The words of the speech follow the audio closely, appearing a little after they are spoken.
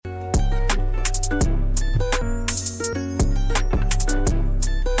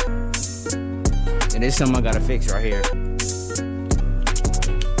And this is something I gotta fix right here.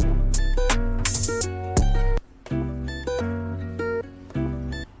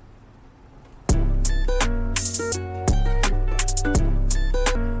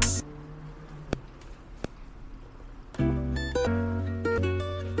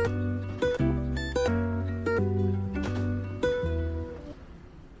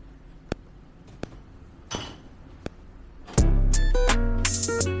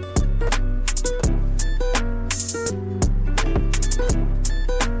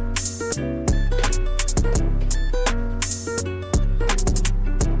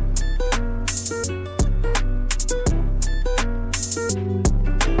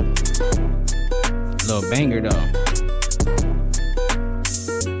 Little banger though.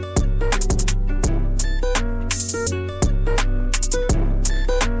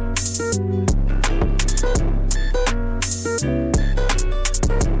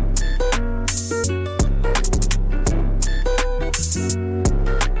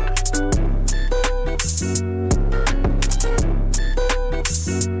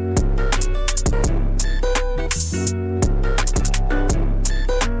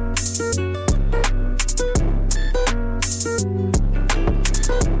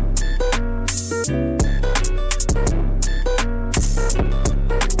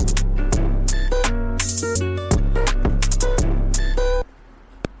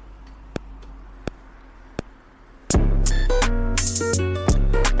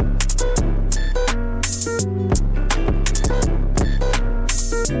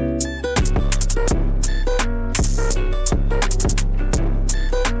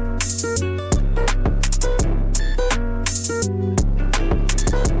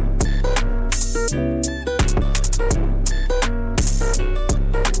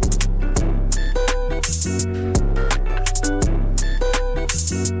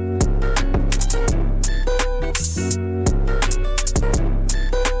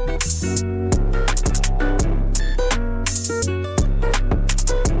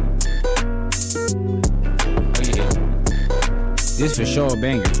 This for sure a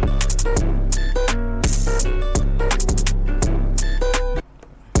banger.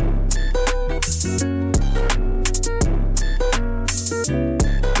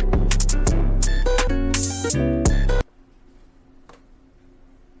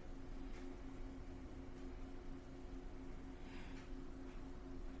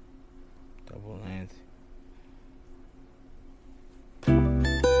 Double length.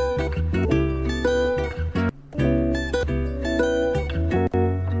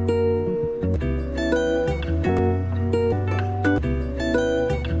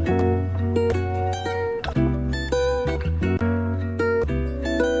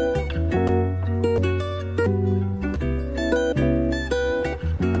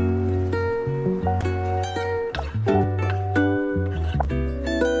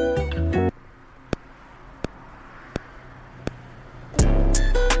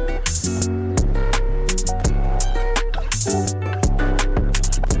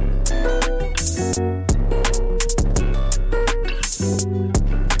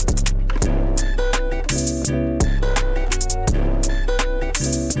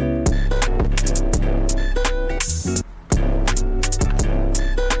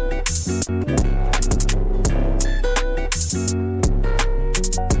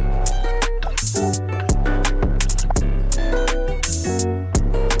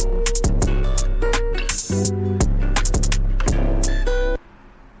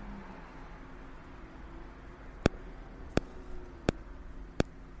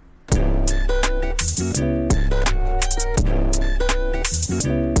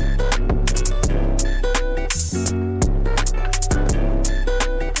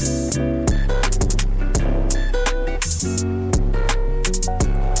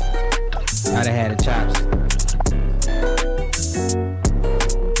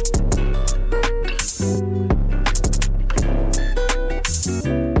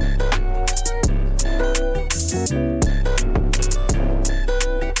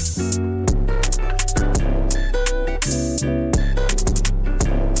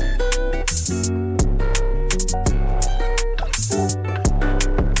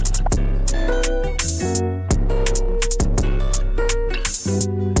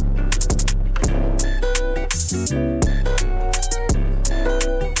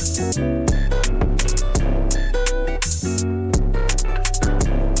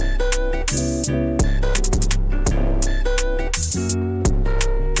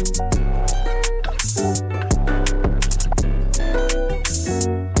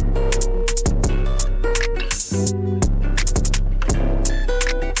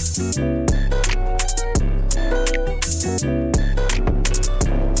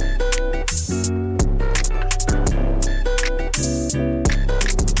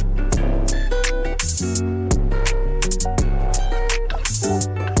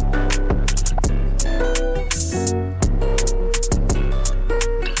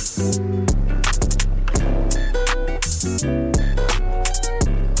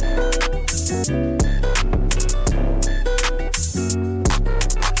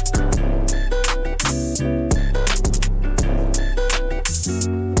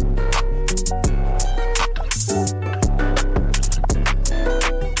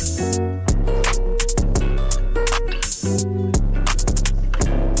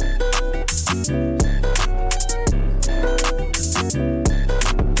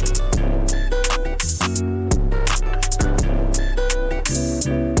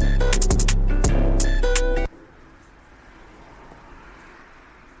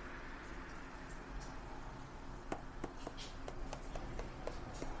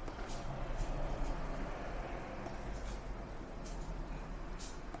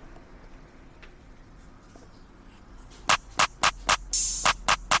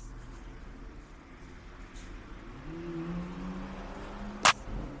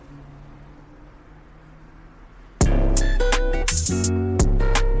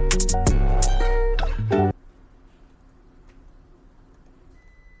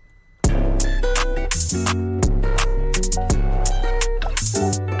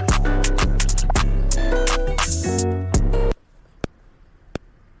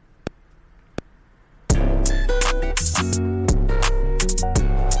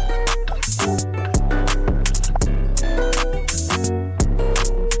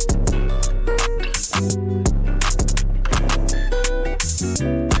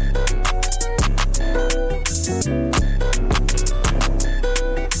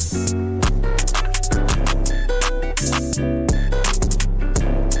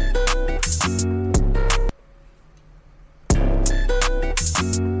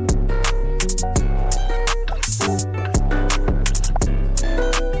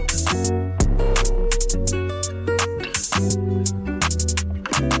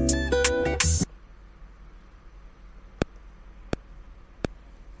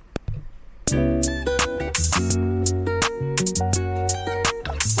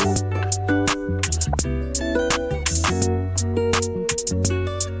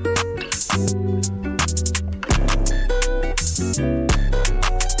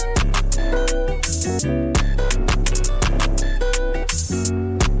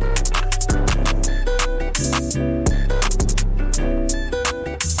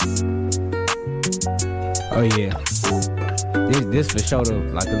 Oh yeah. This for sure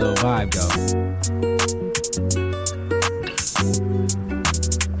like a little vibe though.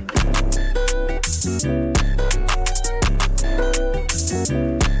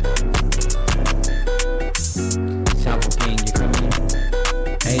 Sample King, you feel me?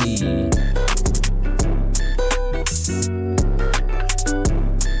 Hey.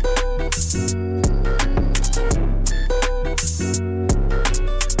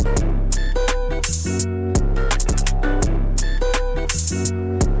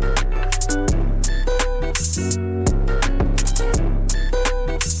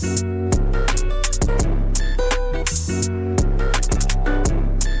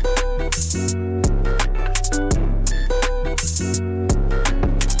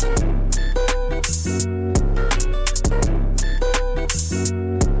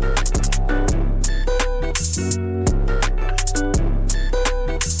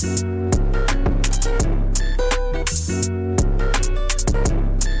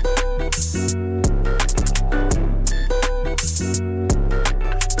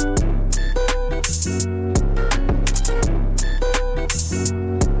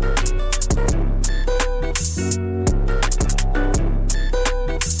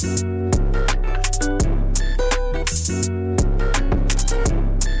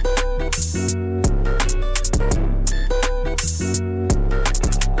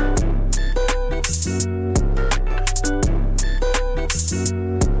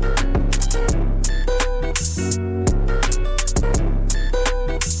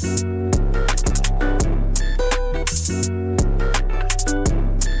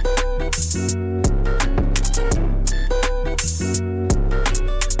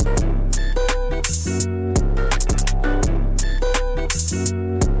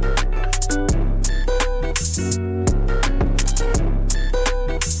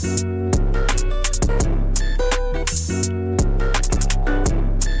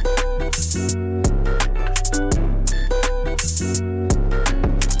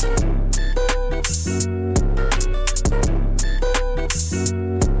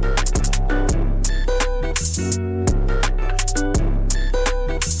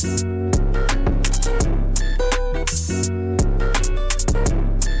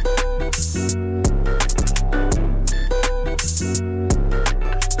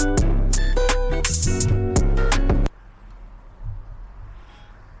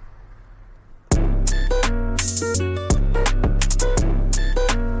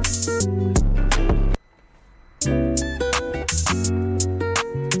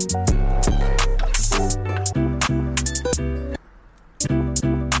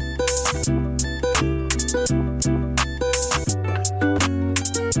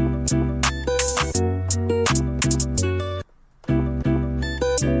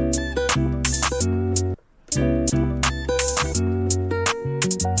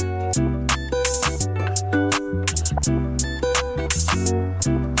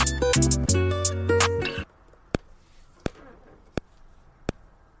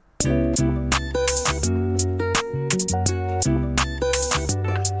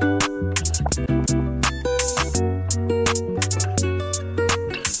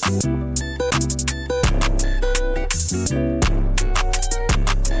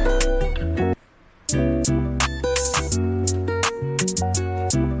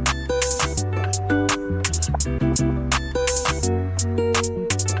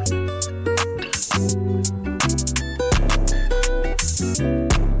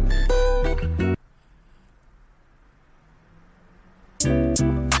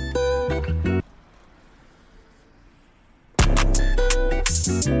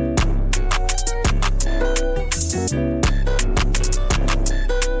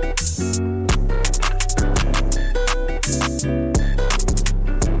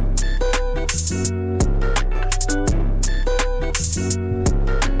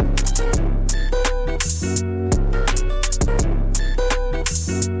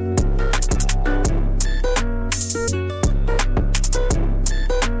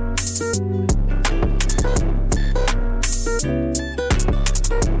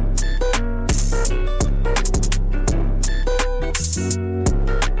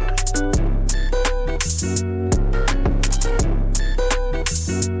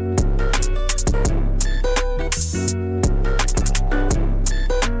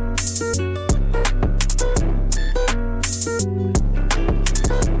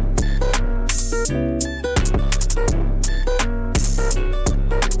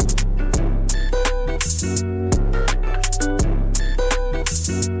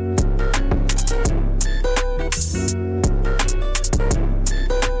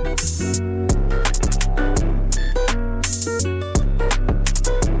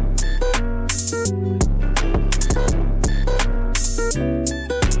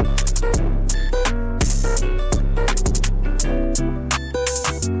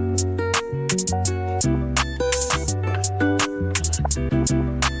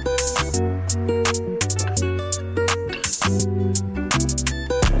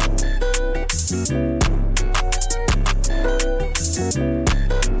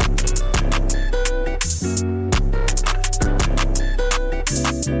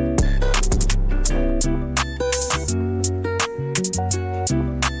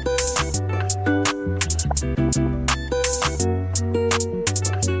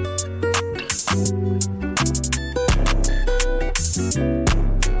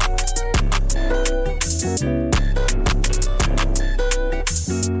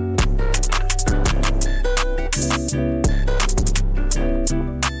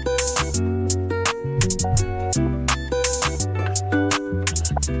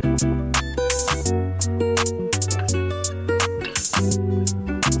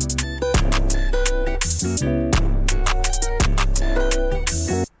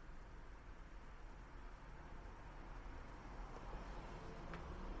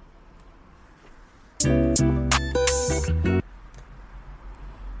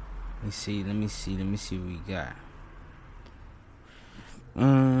 Let me see what we got.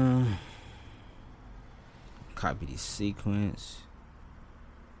 Copy the sequence.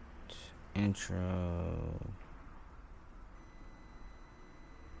 Intro.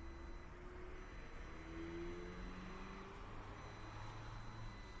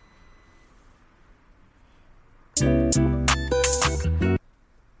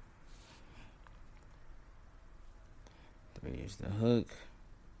 There's the hook.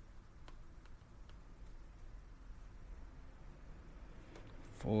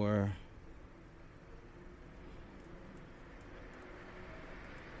 Four.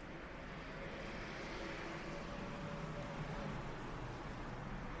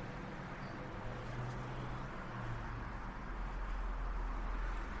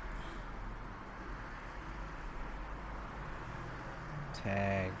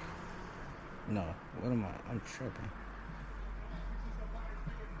 Tag. No, what am I? I'm tripping.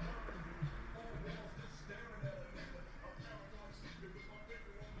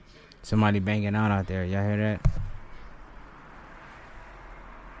 Somebody banging out there. Y'all hear that?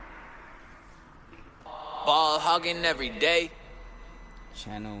 Ball hogging every day.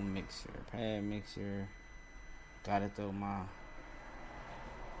 Channel mixer, pad mixer. Gotta throw my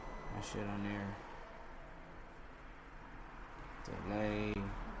shit on there. Delay.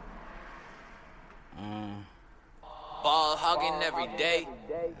 Ball hogging every day.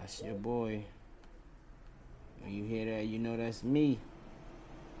 That's your boy. When you hear that, you know that's me.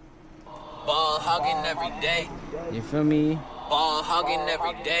 Ball hogging every day. You feel me? Ball hogging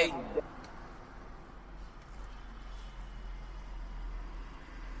every day.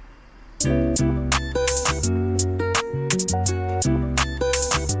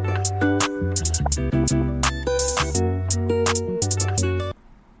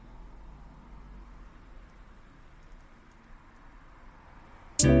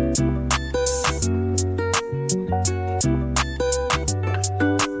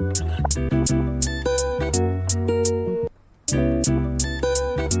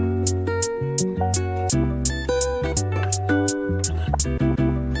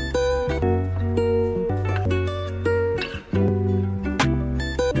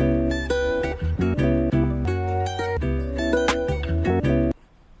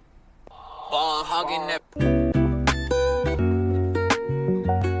 Ball hogging every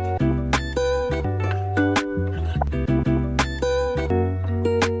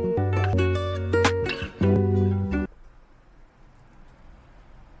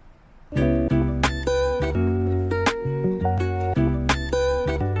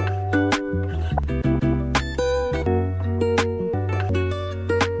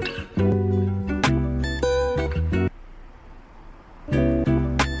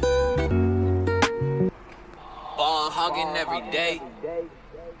hogging every day.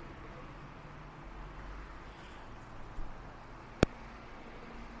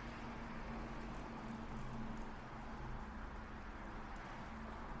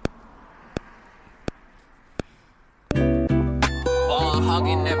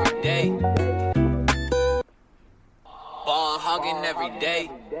 Ball hogging every day. Ball hogging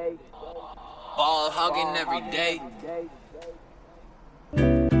every day. Ball hogging every day.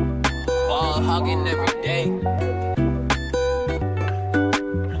 Ball hogging every day.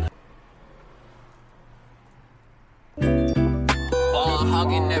 Ball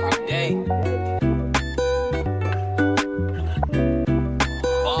hogging every day.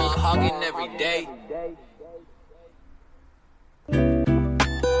 Ball hogging every day.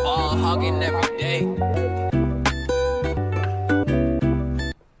 Ball hogging every day.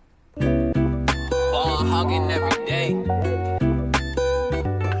 Ball hogging every day.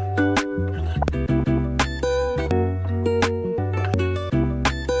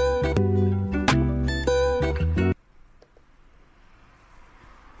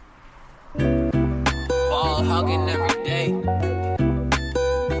 Ball hogging every day.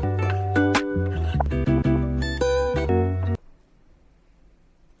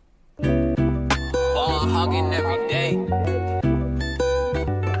 Ball hogging every day.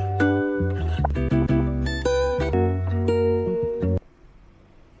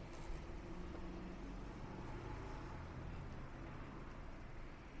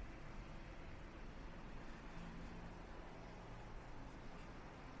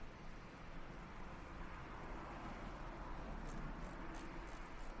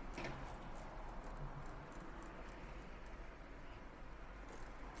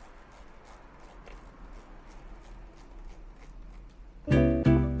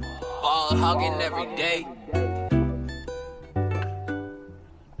 Ball hogging every day.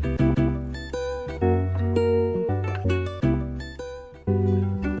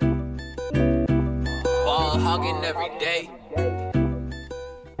 hugging every day.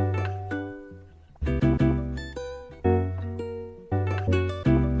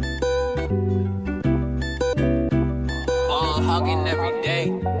 Ball hugging every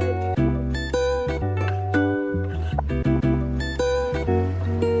day.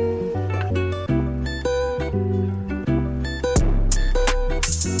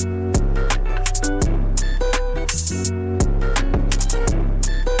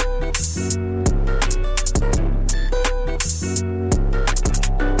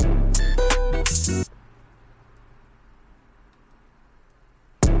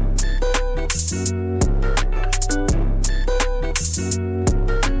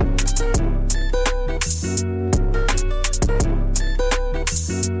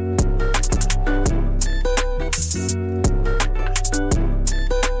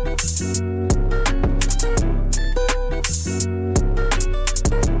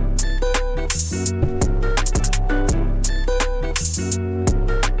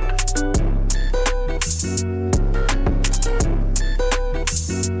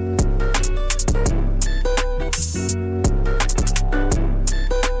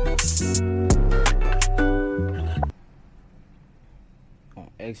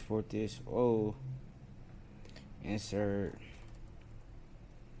 Export this. Oh, insert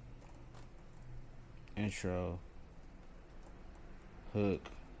intro hook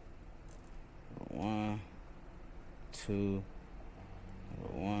 1 2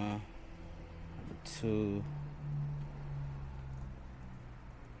 1 2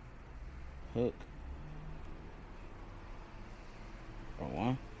 hook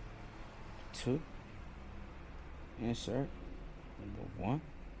 1 2 insert 1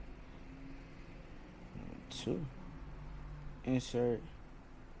 2 insert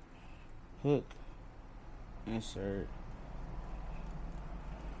hook insert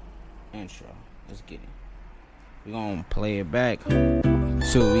intro. Let's get it. We're gonna play it back. See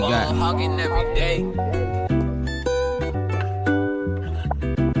what we got. Ball hugging every day.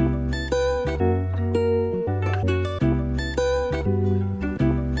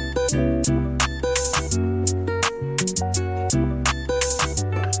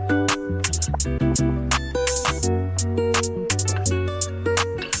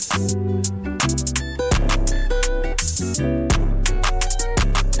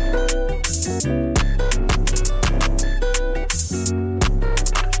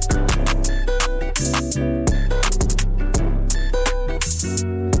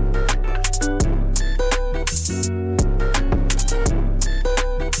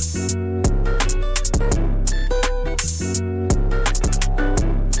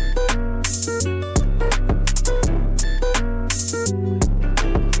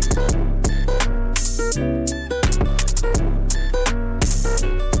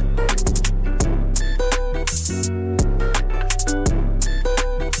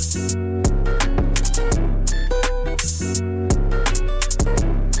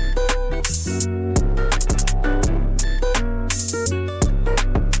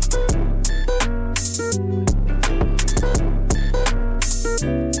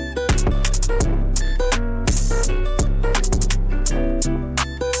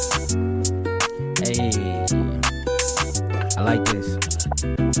 I like this.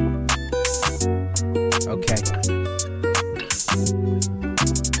 Okay.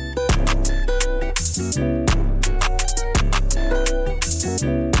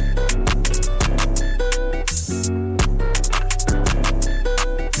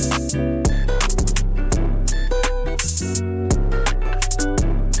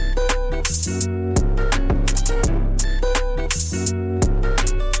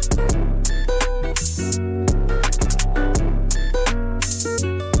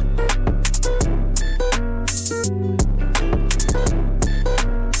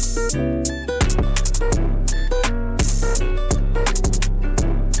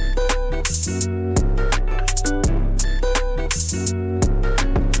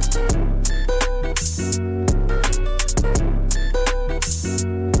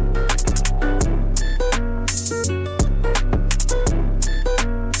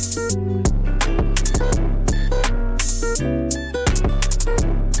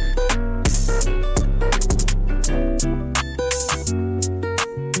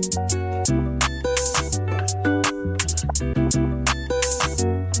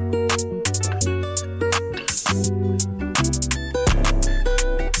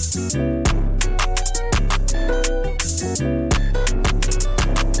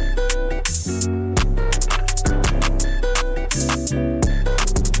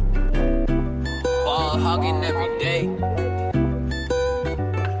 Ball hugging every day.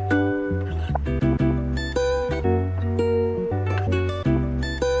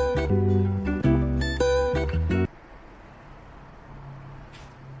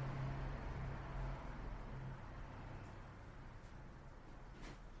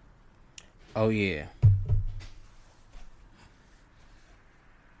 Oh yeah.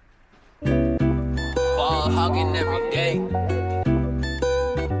 Ball hogging every day.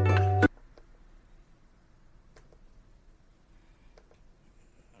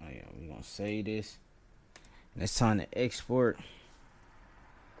 Oh yeah, we gonna save this. And it's time to export.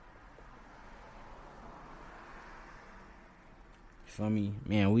 You feel me?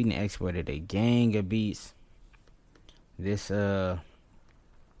 Man, we done exported a gang of beats. This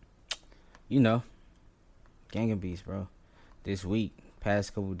you know, gang of beats, bro. This week,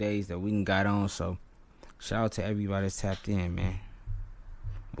 past couple days that we done got on, so shout out to everybody that's tapped in, man.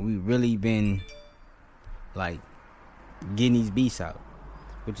 We really been like getting these beats out,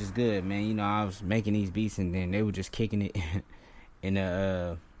 which is good, man. You know, I was making these beats and then they were just kicking it in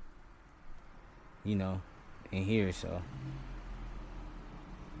the you know, in here, so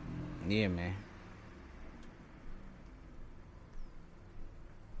yeah, man.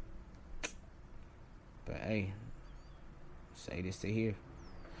 But hey, say this to here.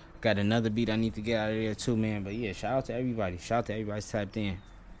 Got another beat I need to get out of there too, man. But yeah, shout out to everybody. Shout out to everybody tapped in.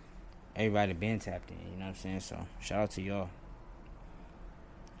 Everybody been tapped in, you know what I'm saying? So shout out to y'all.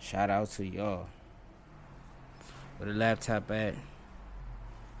 Shout out to y'all. Where the laptop at?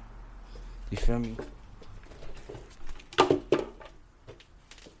 You feel me?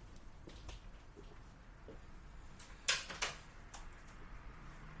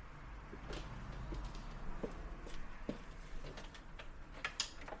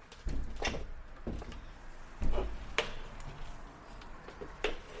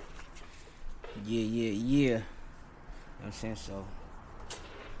 Yeah. You know what I'm saying? So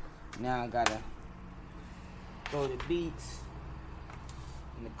now I gotta throw the beats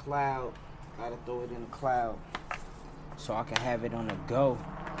in the cloud. Gotta throw it in the cloud so I can have it on the go.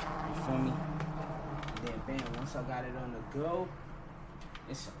 You feel me? And then bam, once I got it on the go,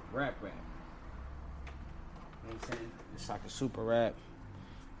 it's a rap. You know what I'm saying? It's like a super rap.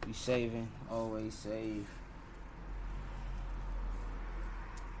 We saving, always save.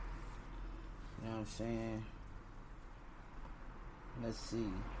 You know what I'm saying? Let's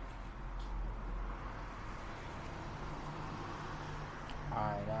see.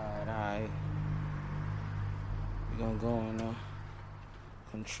 Alright. We're gonna go in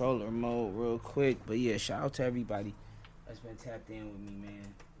controller mode real quick. But yeah, shout out to everybody that's been tapped in with me,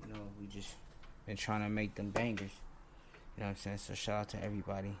 man. You know, we just been trying to make them bangers. You know what I'm saying? So shout out to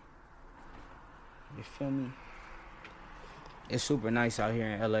everybody. You feel me? It's super nice out here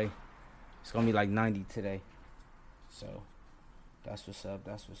in LA. It's gonna be like 90 today. So that's what's up.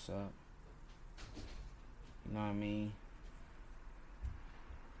 You know what I mean?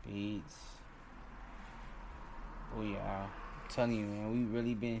 Beats. Oh yeah, I'm telling you, man, we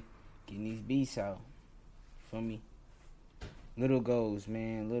really been getting these beats out. You feel me? Little goals,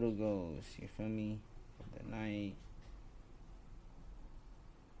 man, little goals. You feel me? For the night.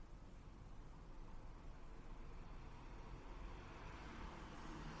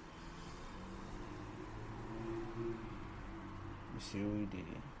 Let's see what we did.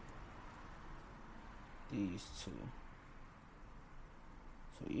 These two.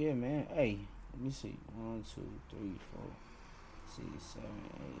 So yeah, man. Hey, let me see. 1, 2, 3, 4, 6, 7,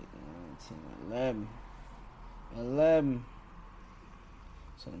 8, 9, 10, 11.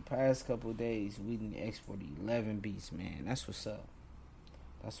 So in the past couple of days, we done exported 11 beats, man. That's what's up.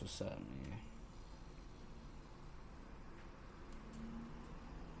 Man.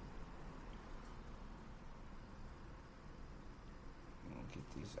 Get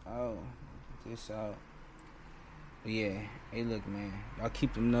this out. But yeah, hey, look, man. Y'all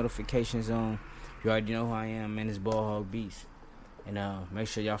keep them notifications on. You already know who I am, man. It's Ball Hog Beats. And make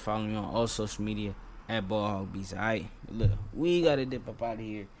sure y'all follow me on all social media at Ball Hog Beats. Alright, look, we gotta dip up out of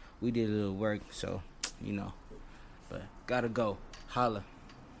here. We did a little work, so you know. But gotta go. Holla.